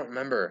 I don't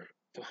remember.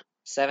 Come on.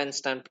 7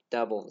 stunt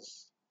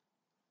doubles.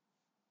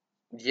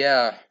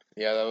 Yeah,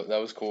 that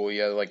was cool.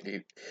 Yeah, like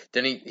he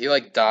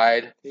like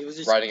died. He was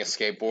just riding a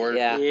skateboard.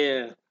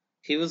 Yeah.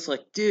 He was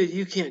like, dude,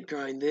 you can't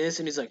grind this,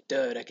 and he's like,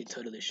 dude, I can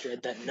totally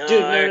shred that. No,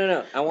 dude,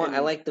 no. I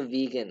like the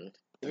vegan.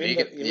 You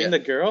mean the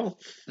girl?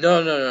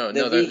 No.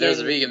 There's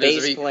a vegan. There's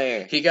a vegan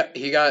player. He got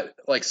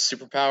like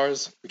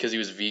superpowers because he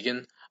was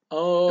vegan.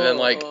 Oh. And then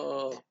like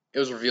it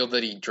was revealed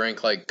that he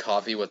drank like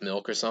coffee with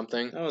milk or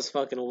something. That was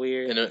fucking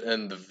weird.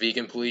 And the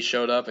vegan police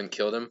showed up and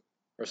killed him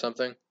or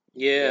something.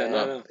 Yeah,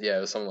 no. Yeah,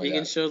 it was something like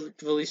that.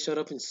 Police showed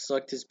up and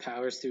sucked his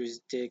powers through his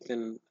dick,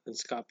 and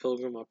Scott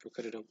Pilgrim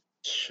uppercutted him.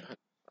 Shut up.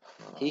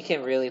 He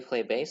can really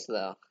play bass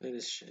though. That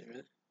is shit,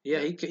 man.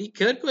 Yeah, he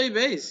could play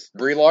bass.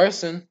 Brie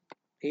Larson.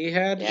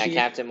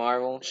 Captain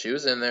Marvel. She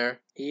was in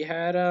there. He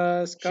had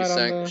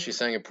Scott She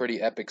sang a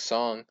pretty epic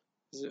song.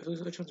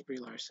 Which one's Brie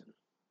Larson?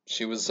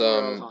 She was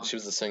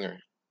the singer.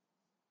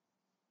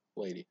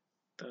 Lady.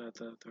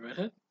 The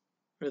redhead?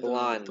 Or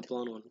blonde. The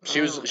blonde one.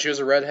 She was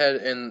a redhead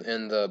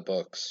in the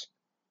books.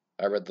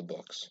 I read the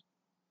books.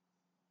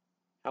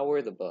 How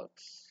were the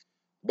books?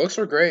 Books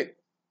were great.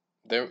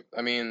 The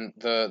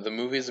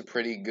movie's a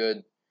pretty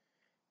good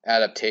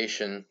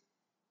adaptation.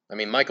 I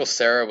mean, Michael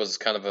Cera was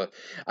kind of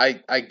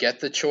I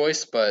get the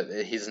choice, but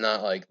he's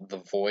not like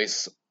the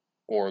voice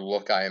or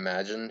look I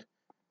imagined.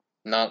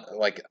 Not a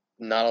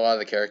lot of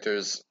the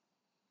characters,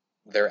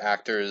 their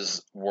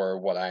actors were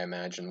what I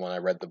imagined when I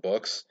read the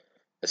books,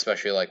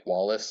 especially like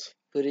Wallace.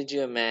 Who did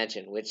you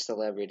imagine? Which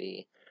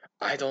celebrity?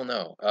 I don't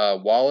know.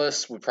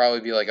 Wallace would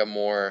probably be like a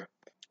more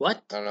I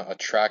don't know,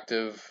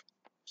 attractive.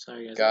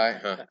 Sorry, guys. Guy,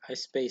 huh? I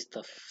spaced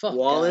the fuck.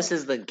 Wallace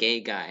is the gay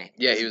guy.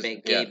 Yeah, he was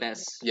gay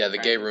best. Yeah, the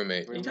gay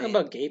roommate. Are you talking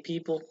about gay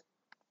people?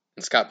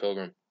 And Scott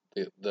Pilgrim,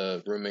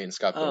 the roommate in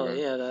Scott Pilgrim. Oh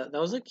yeah,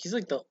 that was like he's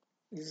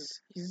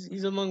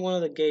among one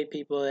of the gay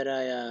people that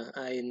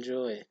I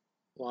enjoy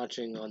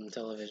watching on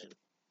television.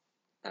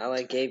 I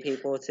like gay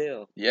people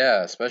too.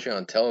 Yeah, especially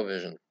on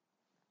television.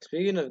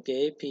 Speaking of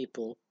gay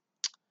people,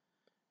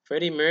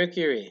 Freddie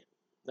Mercury,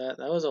 that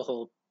was a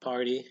whole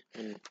party,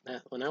 and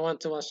when I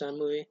went to watch that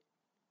movie.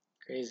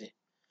 Crazy.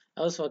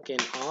 I was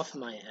fucking off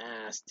my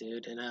ass,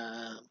 dude. And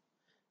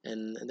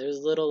there's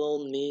little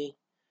old me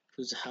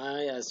who's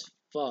high as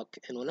fuck.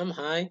 And when I'm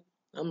high,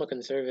 I'm a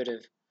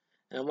conservative.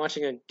 And I'm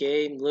watching a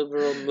gay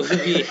liberal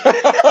movie.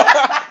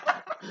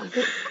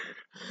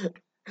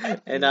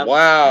 And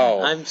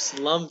I'm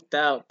slumped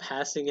out,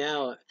 passing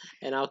out,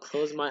 and I'll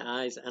close my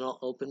eyes and I'll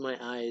open my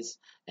eyes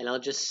and I'll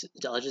just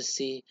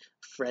see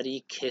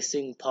Freddie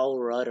kissing Paul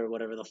Rudd or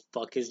whatever the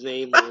fuck his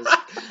name was.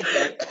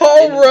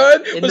 Paul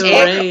Rudd in the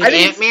rain.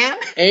 Ant-Man?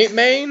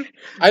 Ant-Man?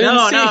 I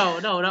didn't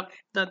see. No, not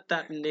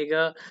that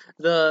nigga.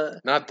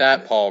 Not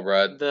that Paul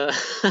Rudd. I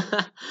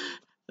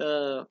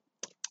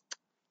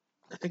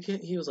think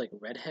he was like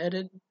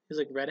redheaded. He was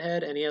like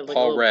redhead, and he had like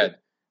Paul Rudd.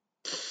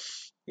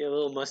 He had a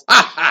little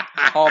mustache.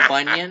 Paul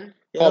Bunyan?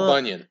 Paul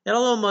Bunyan. He had a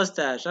little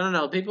mustache. I don't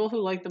know. People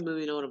who like the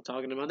movie know what I'm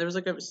talking about. There was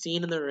like a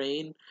scene in the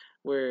rain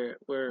where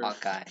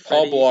Hawkeye.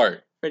 Paul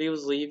Blart. Freddie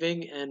was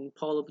leaving, and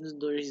Paul opens the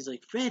door. He's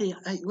like, "Freddie,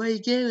 where are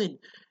you going?"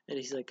 And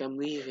he's like, "I'm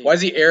leaving." Why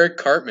is he Eric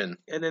Cartman?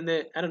 And then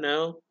I don't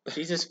know.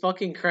 Jesus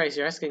fucking Christ!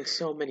 You're asking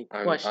so many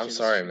questions. I'm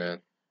sorry,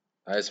 man.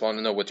 I just want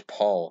to know which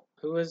Paul.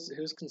 Who's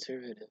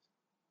conservative?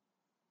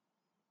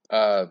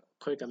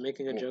 Quick, I'm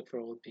making a joke for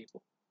old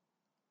people.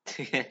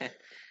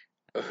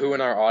 Who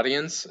in our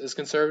audience is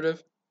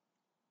conservative?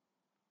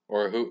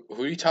 Or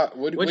who you talk?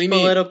 What do you mean? Which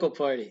political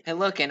party? Hey,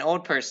 look, an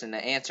old person to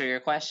answer your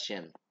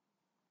question.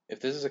 If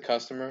this is a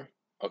customer,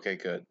 okay,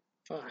 good.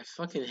 Oh, I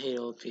fucking hate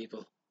old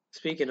people.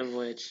 Speaking of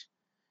which,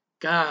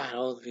 God,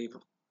 old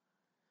people.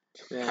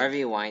 Man,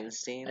 Harvey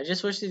Weinstein. I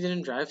just wish they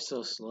didn't drive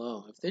so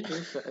slow. If they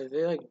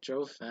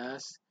drove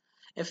fast,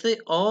 if they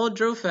all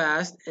drove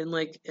fast and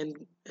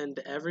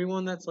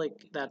everyone that's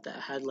that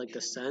had like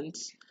the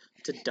sense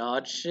to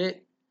dodge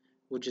shit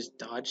would just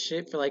dodge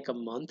shit for like a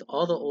month,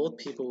 all the old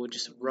people would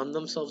just run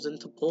themselves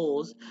into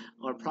poles.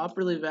 Our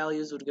property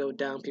values would go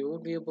down. People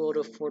would be able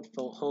to afford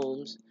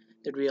homes.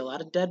 There'd be a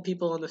lot of dead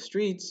people on the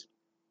streets,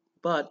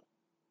 but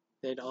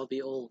they'd all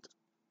be old.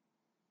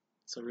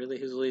 So really,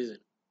 who's losing?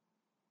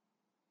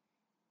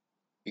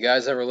 You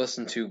guys ever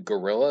listen to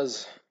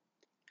Gorillaz?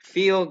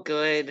 Feel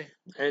Good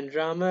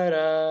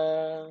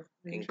Andromeda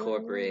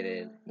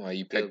Incorporated. Well,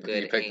 you picked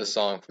the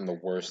song from the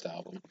worst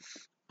album.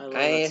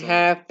 I ain't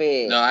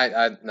happy. No,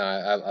 I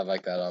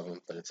like that album,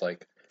 but it's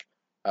like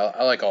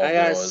I like all. I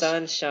got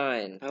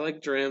Sunshine. I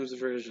like Dram's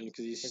version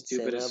because he's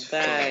stupid as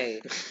fuck.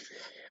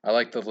 I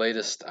like the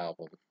latest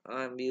album.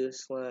 I'm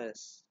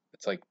useless.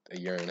 It's like a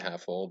year and a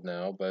half old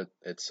now, but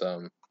it's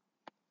a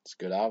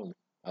good album.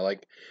 I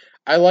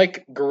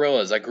like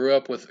Gorillaz. I grew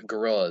up with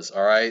Gorillaz.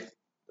 All right,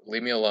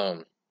 leave me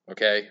alone.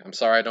 Okay, I'm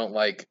sorry I don't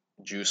like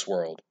Juice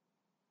WRLD.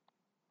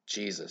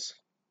 Jesus.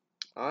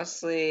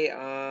 Honestly,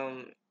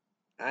 I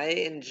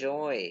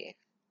enjoy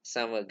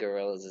some of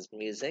Gorillaz'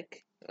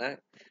 music.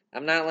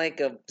 I'm not like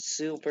a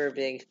super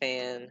big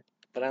fan,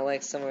 but I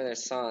like some of their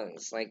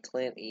songs, like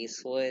Clint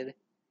Eastwood,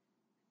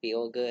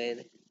 Feel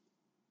Good.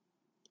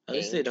 At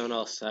least they don't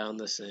all sound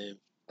the same.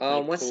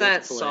 What's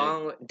that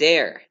song?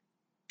 Dare.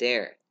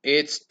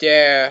 It's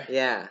Dare.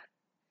 Yeah.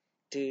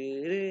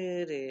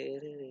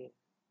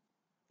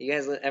 You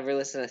guys ever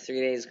listen to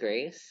 3 Days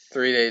Grace?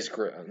 3 Days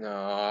Grace. No,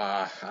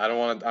 I don't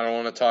want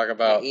to talk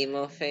about the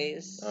emo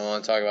phase. I don't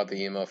want to talk about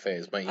the emo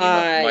phase. My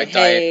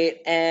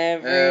hate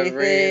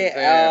everything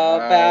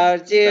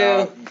about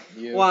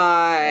you.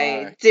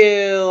 Why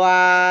do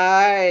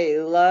I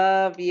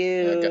love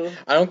you?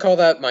 I don't call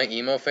that my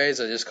emo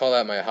phase. I just call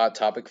that my Hot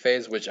Topic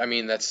phase. Which I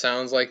mean, that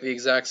sounds like the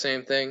exact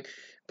same thing,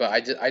 but I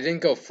didn't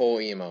go full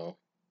emo.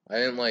 I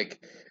didn't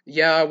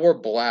Yeah, I wore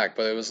black,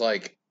 but it was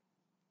like.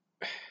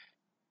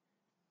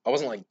 I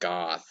wasn't like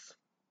goth.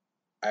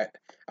 I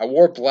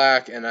wore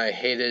black and I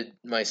hated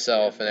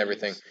myself and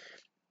everything.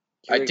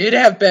 I did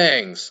have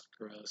bangs.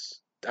 Gross.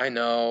 I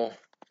know.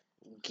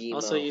 Gemo.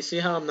 Also, you see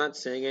how I'm not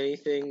saying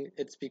anything?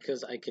 It's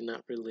because I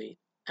cannot relate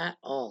at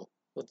all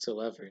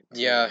whatsoever.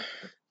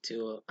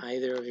 To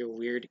either of your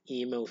weird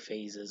emo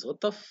phases.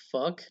 What the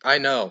fuck? I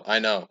know.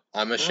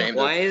 I'm ashamed.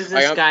 Why is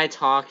this guy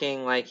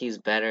talking like he's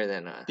better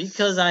than us?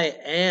 Because I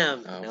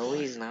am. Oh, no,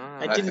 he's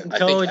not. I didn't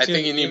go to. I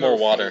think you need more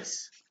water.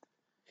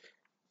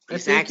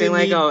 He's acting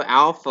like an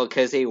alpha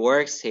because he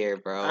works here,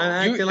 bro.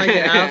 I'm acting like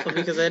an alpha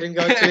because I didn't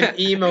go to an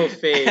emo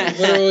phase.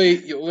 Literally,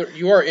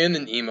 you are in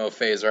an emo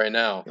phase right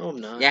now. No,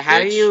 I'm not. Yeah, how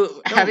do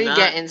you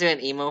get into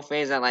an emo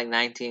phase at like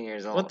 19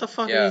 years old? What the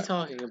fuck are you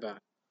talking about?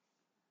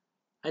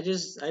 I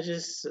just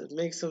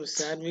make some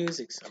sad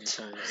music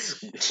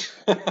sometimes.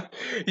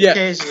 Yeah.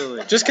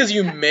 Occasionally. Just because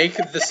you make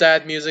the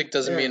sad music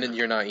doesn't mean that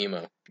you're not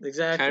emo.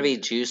 Exactly. Trying to be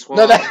Juice WRLD.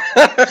 No,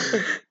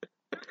 that...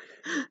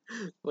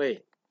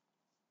 Wait.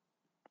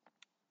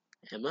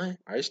 Am I?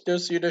 I still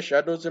see the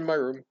shadows in my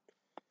room.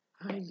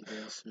 Ay,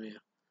 Dios mío.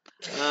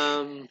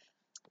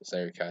 Is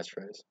that your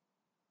catchphrase?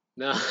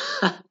 No.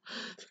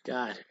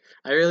 God.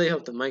 I really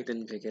hope the mic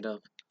didn't pick it up.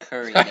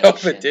 I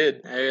hope it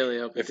did. I really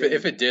hope it did.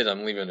 If it did,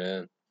 I'm leaving it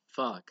in.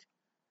 Fuck.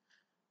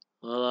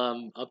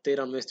 Well, update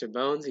on Mr.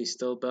 Bones. He's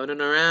still boning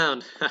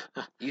around.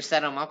 You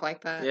set him up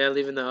like that? Yeah,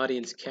 leaving the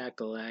audience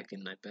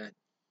cackle-lacking, I bet.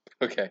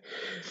 Okay.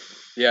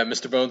 Yeah,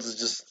 Mr. Bones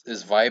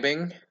is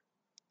vibing.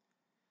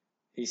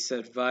 He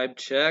said, vibe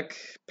check,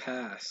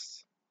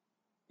 passed.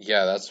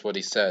 Yeah, that's what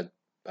he said.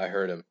 I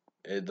heard him.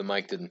 The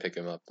mic didn't pick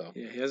him up, though.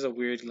 Yeah, he has a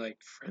weird,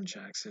 French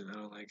accent. I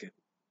don't like it.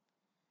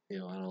 I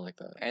don't like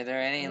that. Are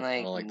there any,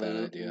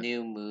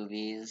 new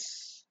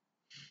movies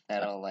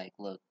that'll,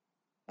 look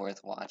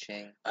worth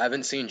watching? I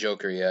haven't seen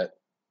Joker yet.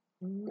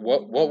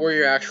 What were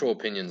your actual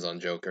opinions on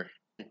Joker?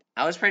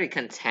 I was pretty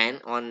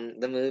content on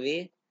the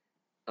movie.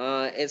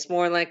 It's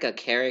more like a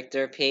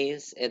character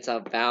piece. It's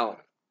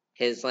about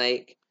his,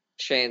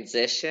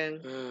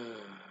 transition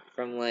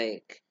from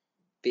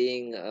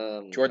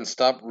being Jordan,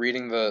 stop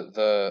reading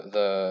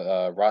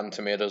the Rotten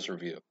Tomatoes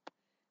review.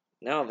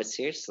 No, but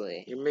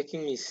seriously, you're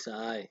making me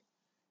sigh.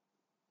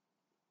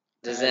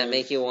 Does that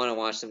make you want to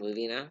watch the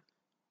movie now?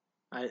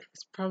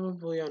 It's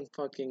probably on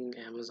fucking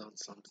Amazon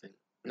something.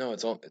 No,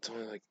 it's only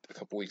a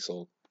couple weeks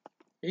old.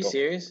 Are you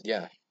serious?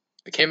 Yeah.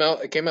 It came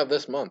out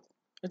this month.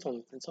 It's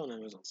on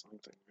Amazon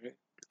something, right?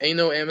 Ain't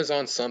no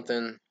Amazon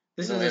something.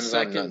 This Ain't is no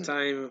the Amazon second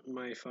time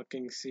my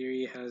fucking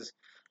Siri has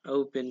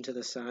opened to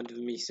the sound of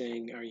me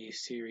saying, "Are you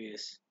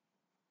serious?"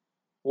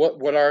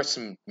 What are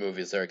some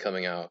movies that are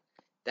coming out?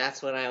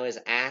 That's what I was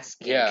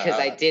asking. Yeah, because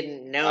I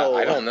didn't know.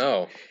 I don't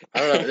know. I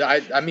don't know.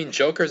 I mean,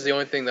 Joker's the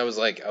only thing that was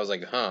like, I was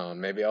like, huh,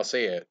 maybe I'll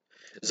see it.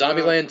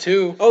 Zombieland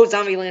 2. Oh,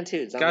 Zombieland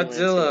 2.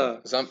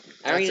 Godzilla.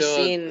 I already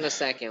seen the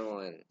second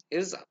one. It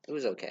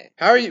was okay.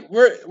 How are you?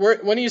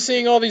 When are you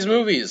seeing all these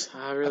movies?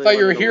 I thought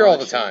you were here all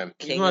the time.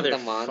 King of the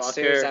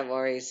Monsters. I've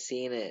already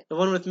seen it. The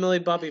one with Millie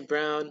Bobby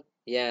Brown.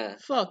 Yeah.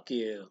 Fuck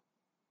you.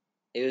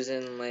 It was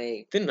in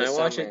like. Didn't I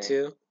watch it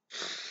too?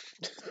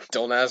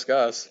 Don't ask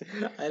us.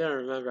 I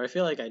don't remember. I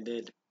feel like I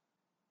did.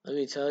 Let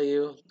me tell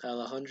you,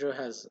 Alejandro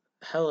has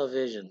hella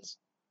visions.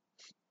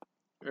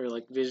 Or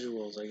like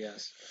visuals, I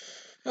guess.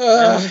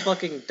 I almost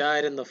fucking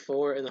died in the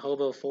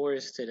hobo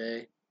forest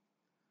today.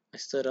 I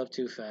stood up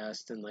too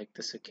fast and like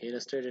the cicada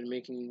started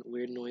making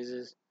weird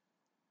noises.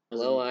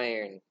 Low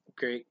iron.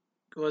 Great.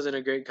 It wasn't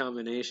a great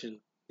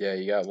combination. Yeah,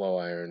 you got low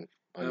iron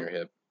on your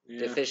hip. Yeah.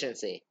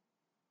 Deficiency.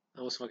 I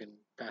almost fucking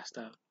passed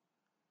out.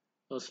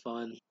 It was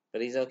fun.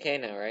 But he's okay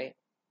now, right?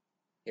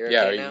 You're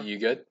okay now? Yeah, you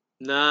good?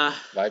 Nah.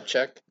 Vibe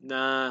check?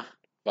 Nah.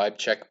 Vibe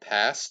check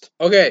passed?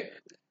 Okay.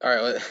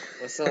 Alright.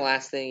 What's the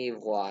last thing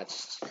you've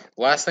watched?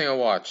 Last thing I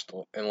watched,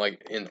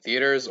 in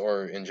theaters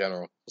or in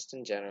general? Just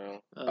in general.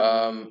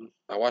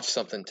 I watched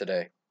something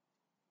today.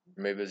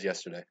 Maybe it was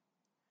yesterday.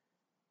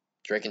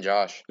 Drake and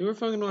Josh. We were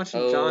fucking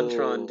watching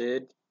JonTron,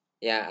 dude.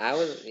 Yeah,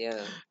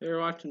 We were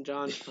watching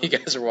JonTron. You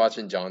guys are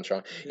watching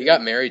JonTron. Yeah. He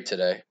got married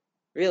today.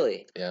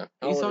 Really? Yeah.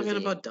 Are you talking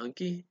about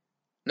Donkey?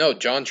 No,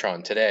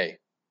 JonTron today.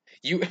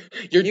 You're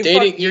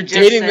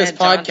dating this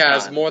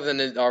podcast JonTron. More than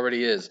it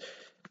already is.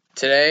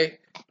 Today,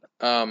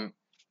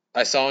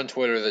 I saw on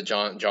Twitter that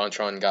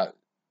JonTron got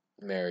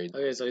married.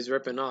 Okay, so he's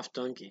ripping off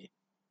Donkey.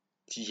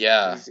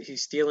 Yeah.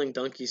 He's stealing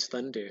Donkey's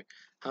thunder.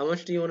 How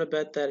much do you want to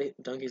bet that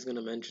Donkey's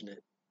gonna mention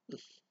it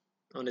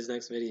on his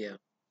next video?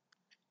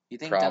 You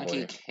think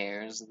Donkey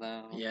cares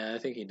though? Yeah, I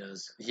think he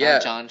does. Yeah,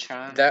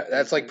 JonTron.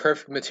 That's like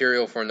perfect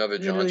material for another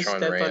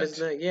JonTron rant. On his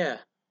neck. Yeah,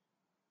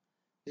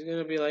 he's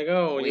gonna be like,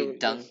 "Oh, wait,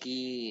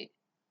 Donkey."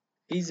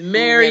 He's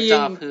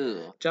marrying.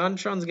 Who?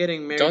 JonTron's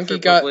getting married. Donkey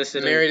got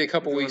married a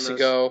couple weeks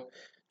ago.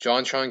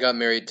 JonTron got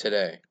married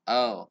today.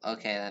 Oh,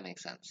 okay, that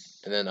makes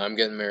sense. And then I'm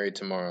getting married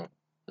tomorrow.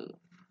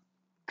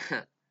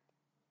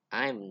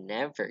 I'm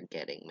never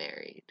getting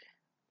married.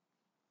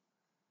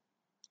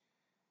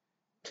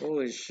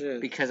 Holy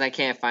shit. Because I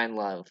can't find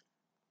love.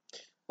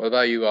 What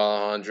about you,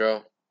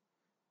 Alejandro?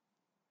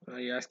 Are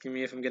you asking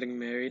me if I'm getting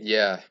married?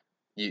 Yeah.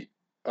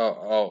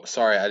 Oh,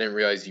 sorry, I didn't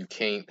realize you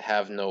can't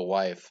have no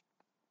wife.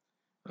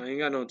 I ain't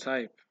got no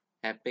type.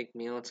 Epic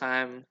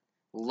mealtime.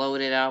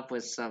 Loaded up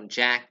with some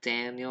Jack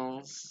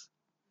Daniels.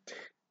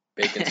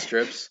 Bacon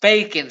strips?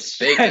 Bacon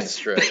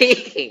strips.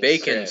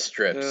 Bacon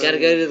strips. Gotta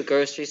go to the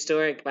grocery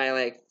store and buy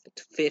like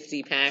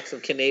 50 packs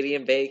of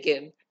Canadian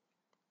bacon.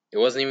 It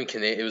wasn't even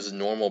Canadian. It was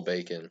normal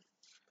bacon.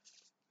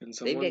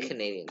 They get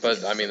Canadian.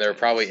 But, I mean, they're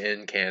probably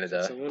in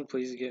Canada. Someone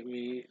please get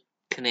me...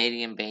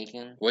 Canadian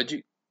bacon? What'd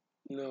you...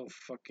 No,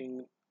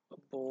 fucking a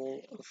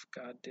bowl of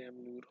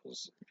goddamn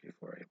noodles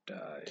before I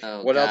die.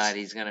 Oh, what God, else?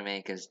 He's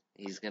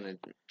gonna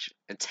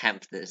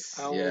attempt this.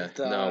 I will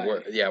die. No,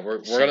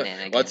 we're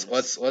gonna...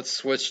 Let's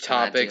switch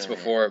topics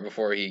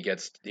before he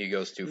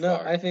goes too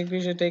far. No, I think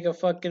we should take a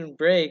fucking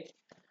break.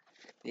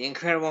 The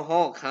Incredible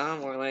Hulk, huh?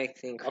 More like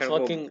the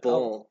Incredible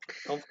Bulk.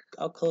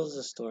 I'll close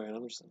the store and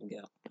I'm just gonna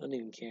go. I don't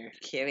even care. You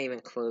can't even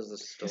close the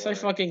store. Yes, I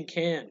fucking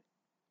can.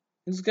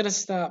 Who's gonna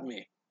stop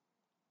me?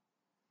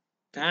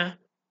 Huh?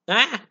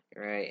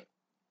 Right.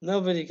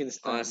 Nobody can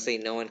stop Honestly,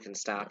 no one can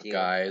stop you.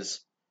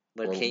 Guys,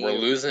 but we're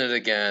losing it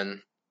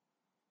again.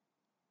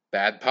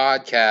 Bad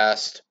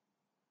podcast.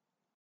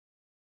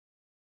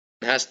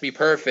 It has to be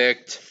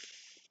perfect.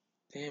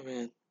 Damn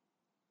it.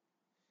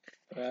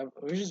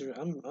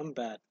 I'm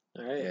bad.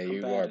 All right. Yeah,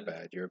 you are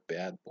bad. You're a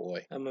bad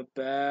boy. I'm a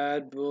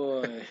bad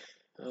boy.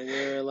 I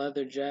wear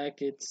leather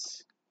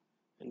jackets,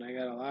 and I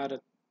got a lot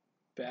of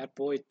bad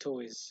boy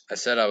toys. I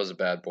said I was a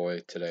bad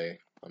boy today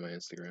on my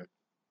Instagram.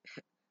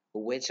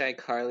 Which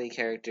iCarly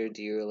character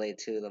do you relate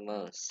to the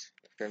most?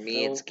 For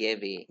me, it's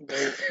Gibby.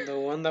 The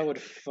one that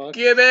would fuck...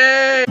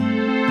 Gibby!